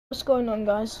What's going on,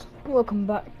 guys? Welcome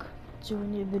back to a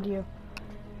new video.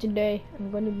 Today I'm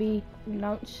going to be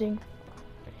announcing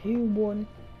who won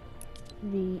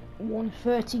the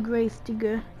 130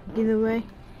 Gravedigger giveaway.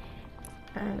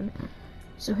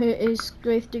 So here is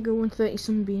Gravedigger 130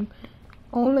 Sunbeam,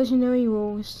 all legendary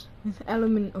rolls with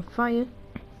element of fire.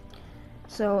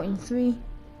 So in 3,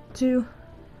 2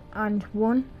 and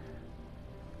 1.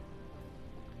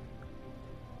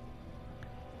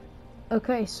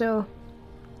 Okay, so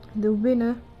the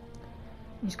winner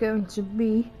is going to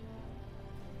be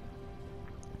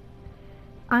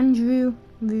Andrew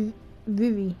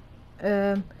Vivi.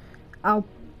 I'll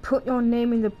put your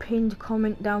name in the pinned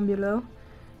comment down below.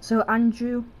 So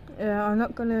Andrew, I'm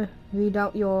not gonna read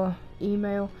out your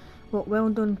email, but well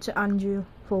done to Andrew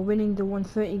for winning the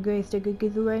 130 Gravedigger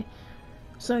giveaway.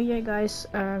 So yeah, guys,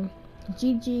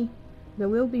 GG. There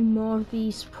will be more of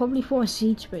these, probably for a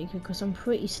siege breaker, because I'm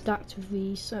pretty stacked with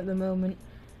these at the moment.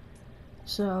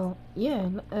 So yeah,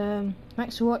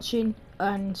 thanks for watching,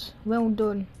 and well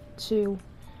done to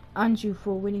Andrew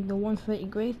for winning the 130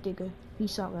 Gravedigger.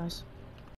 Peace out, guys.